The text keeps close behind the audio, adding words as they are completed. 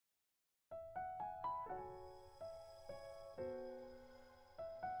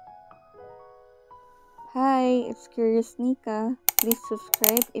Hi, it's Curious Nika. Please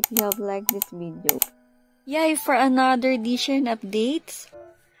subscribe if you have liked this video. Yay for another dyshen updates!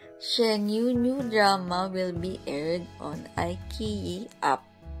 Shen new drama will be aired on iQIYI app.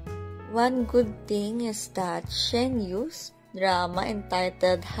 One good thing is that Shen Yu's drama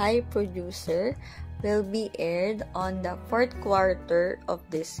entitled High Producer will be aired on the 4th quarter of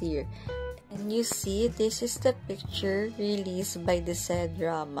this year. And you see, this is the picture released by the said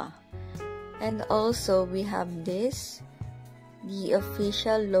drama. And also we have this, the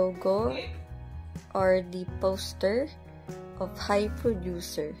official logo or the poster of High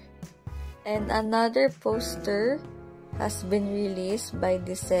Producer. And another poster has been released by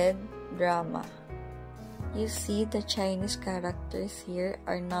the said drama. You see, the Chinese characters here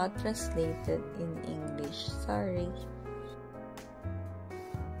are not translated in English. Sorry.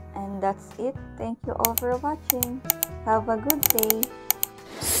 And that's it. Thank you all for watching. Have a good day.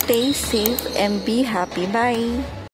 Stay safe and be happy. Bye!